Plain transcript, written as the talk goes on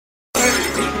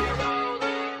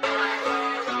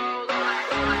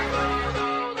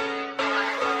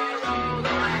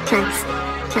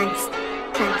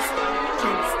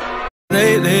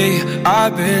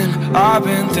I've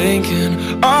been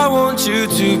thinking, I want you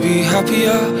to be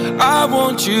happier, I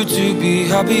want you to be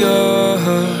happier.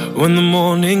 When the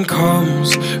morning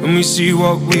comes and we see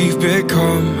what we've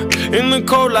become, in the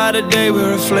cold light of day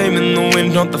we're a flame in the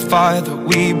wind, not the fire that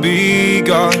we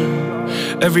begun.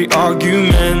 Every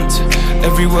argument,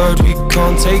 every word we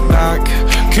can't take back,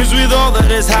 'cause with all that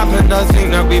has happened I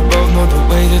think that we both know the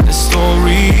way that the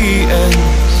story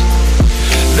ends.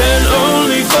 Then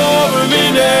only for a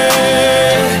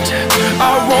minute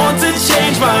I want to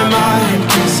change my mind,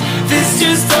 'cause this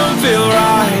just don't feel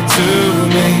right to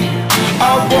me.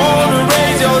 I wanna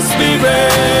raise your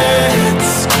spirits,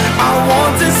 I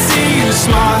want to see you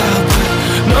smile, but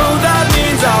no, that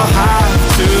means I'll have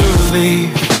to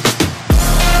leave.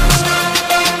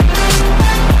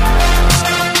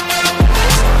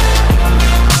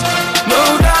 No,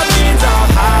 that means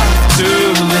I'll have to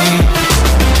leave.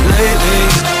 Lately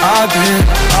I've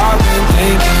been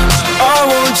thinking, I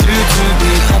want you to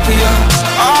be happier,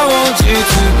 I want you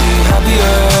to be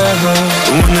happier.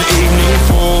 When the evening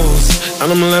falls and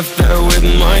I'm left there with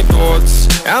my thoughts,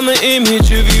 and the image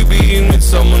of you being with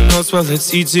someone else, well,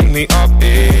 it's eating me up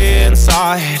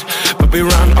inside. But we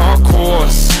ran our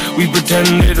course, we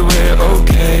pretended we're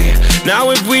okay. Now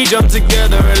if we jump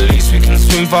together, at least we can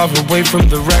swim far away from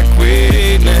the wreck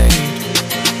we made.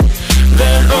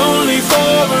 Then only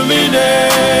for a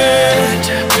minute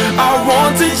I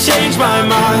want to change my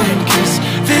mind, 'cause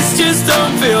this just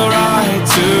don't feel right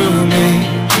to me.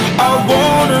 I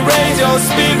wanna raise your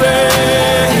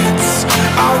spirits,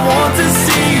 I want to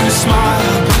see you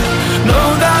smile, but no,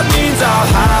 that means I'll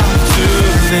have to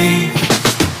leave.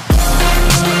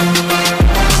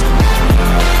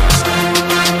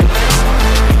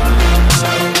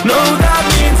 No, that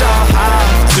means I'll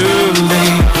have to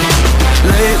leave.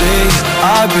 Lately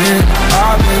I've been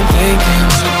thinking,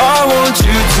 I want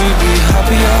you to be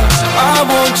happier, I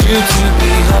want you to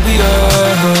be happier.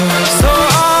 So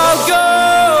I'll go,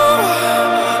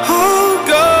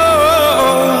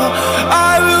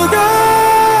 I will go.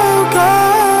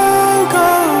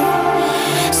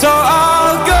 So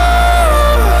I'll go,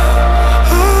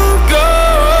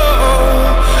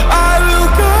 I will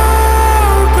go.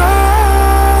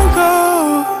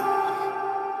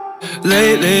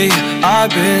 Lately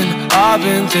I've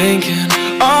been thinking,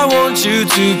 I want you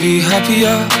to be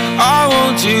happier, I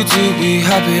want you to be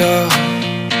happier.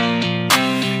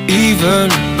 Even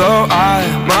though I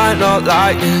might not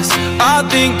like this, I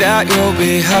think that you'll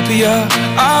be happier,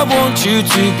 I want you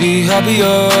to be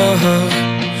happier.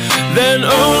 Then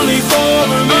only for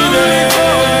a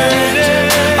minute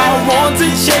I want to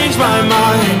change my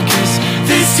mind, 'cause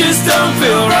this just don't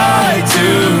feel right to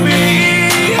me.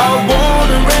 I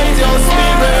wanna raise your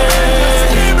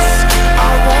spirits,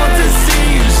 I want to see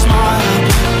you smile,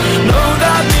 no,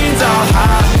 that means I'll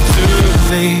have to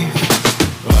leave.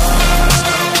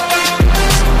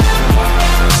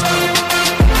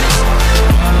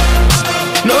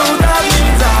 No, that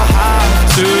means I'll have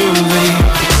to leave.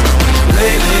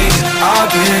 Lately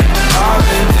I've been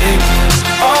thinking,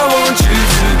 I want you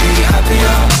to be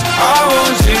happier, I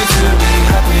want you to be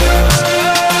happier.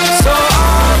 So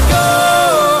I'll go,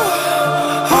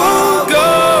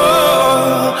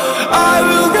 I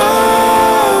will go.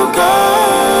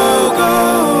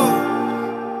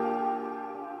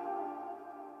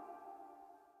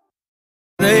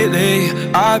 Lately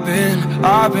I've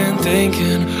been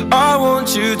thinking, I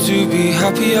want you to be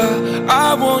happier,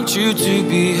 I want you to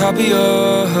be happier.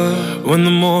 When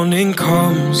the morning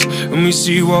comes and we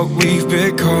see what we've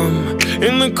become,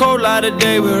 in the cold light of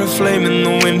day we're a flame in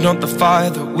the wind, not the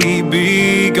fire that we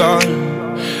begun.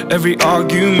 Every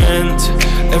argument,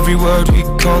 every word we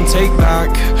can't take back,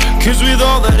 'cause with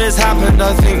all that has happened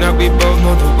I think that we both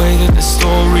know the way that the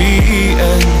story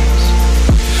ends.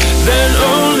 Then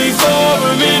only for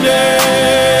a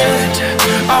minute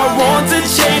I want to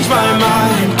change my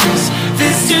mind, 'cause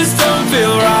this just don't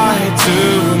feel right to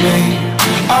me.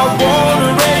 I wanna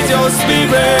raise your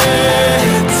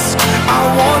spirits, I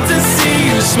want to see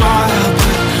you smile,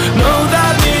 but no,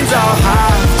 that means I'll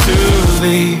have to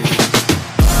leave.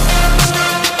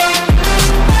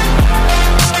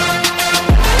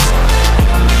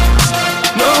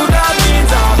 No, that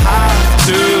means I'll have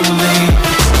to leave.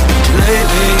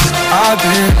 Lately I've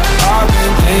been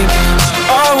thinking,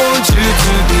 I want you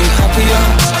to be happier,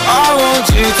 I want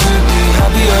you to be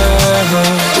happier.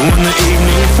 When the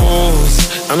evening falls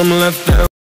and I'm left there